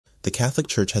The Catholic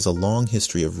Church has a long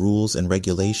history of rules and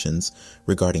regulations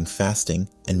regarding fasting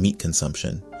and meat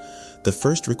consumption. The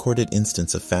first recorded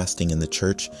instance of fasting in the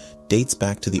Church dates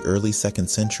back to the early 2nd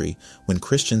century when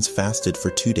Christians fasted for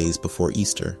 2 days before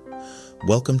Easter.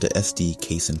 Welcome to SD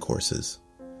Case and Courses.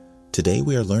 Today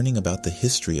we are learning about the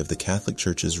history of the Catholic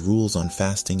Church's rules on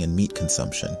fasting and meat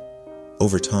consumption.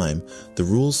 Over time, the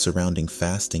rules surrounding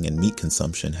fasting and meat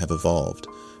consumption have evolved.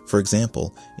 For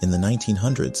example, in the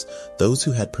 1900s, those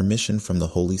who had permission from the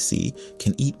Holy See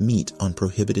can eat meat on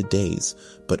prohibited days,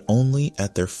 but only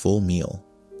at their full meal.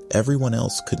 Everyone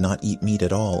else could not eat meat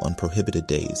at all on prohibited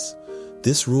days.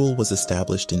 This rule was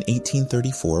established in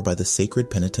 1834 by the Sacred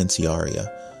Penitentiaria.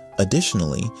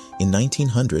 Additionally, in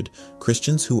 1900,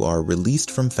 Christians who are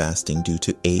released from fasting due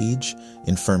to age,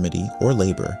 infirmity, or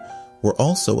labor were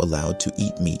also allowed to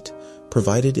eat meat,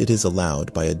 provided it is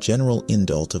allowed by a general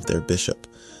indult of their bishop.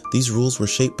 These rules were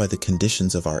shaped by the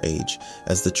conditions of our age,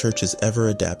 as the Church is ever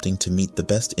adapting to meet the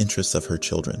best interests of her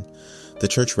children. The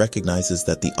Church recognizes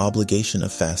that the obligation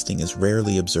of fasting is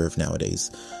rarely observed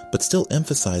nowadays, but still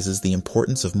emphasizes the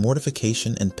importance of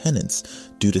mortification and penance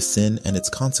due to sin and its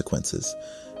consequences.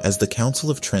 As the Council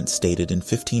of Trent stated in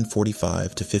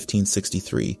 1545 to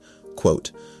 1563,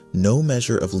 quote, "No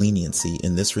measure of leniency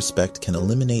in this respect can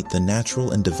eliminate the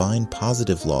natural and divine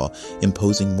positive law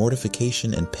imposing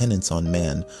mortification and penance on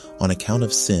man on account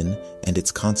of sin and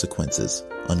its consequences,"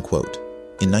 unquote.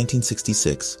 In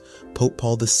 1966, Pope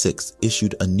Paul VI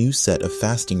issued a new set of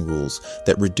fasting rules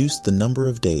that reduced the number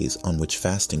of days on which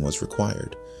fasting was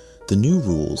required. The new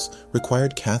rules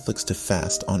required Catholics to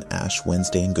fast on Ash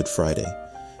Wednesday and Good Friday,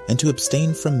 and to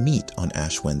abstain from meat on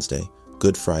Ash Wednesday,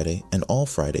 Good Friday, and all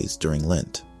Fridays during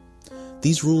Lent.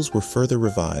 These rules were further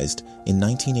revised in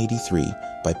 1983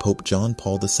 by Pope John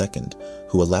Paul II,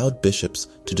 who allowed bishops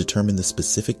to determine the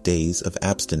specific days of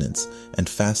abstinence and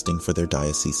fasting for their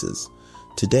dioceses.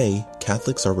 Today,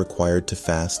 Catholics are required to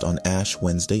fast on Ash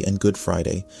Wednesday and Good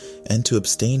Friday, and to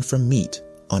abstain from meat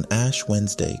on Ash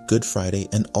Wednesday, Good Friday,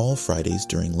 and all Fridays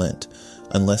during Lent,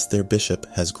 unless their bishop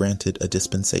has granted a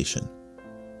dispensation.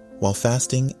 While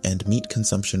fasting and meat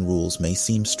consumption rules may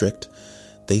seem strict,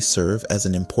 they serve as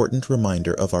an important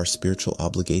reminder of our spiritual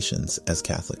obligations as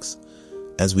Catholics.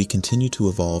 As we continue to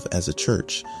evolve as a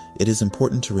church, it is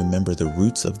important to remember the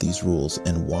roots of these rules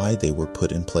and why they were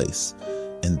put in place.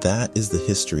 And that is the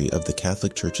history of the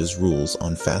Catholic Church's rules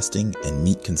on fasting and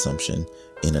meat consumption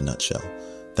in a nutshell.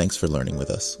 Thanks for learning with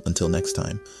us. Until next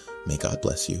time, may God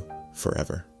bless you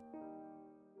forever.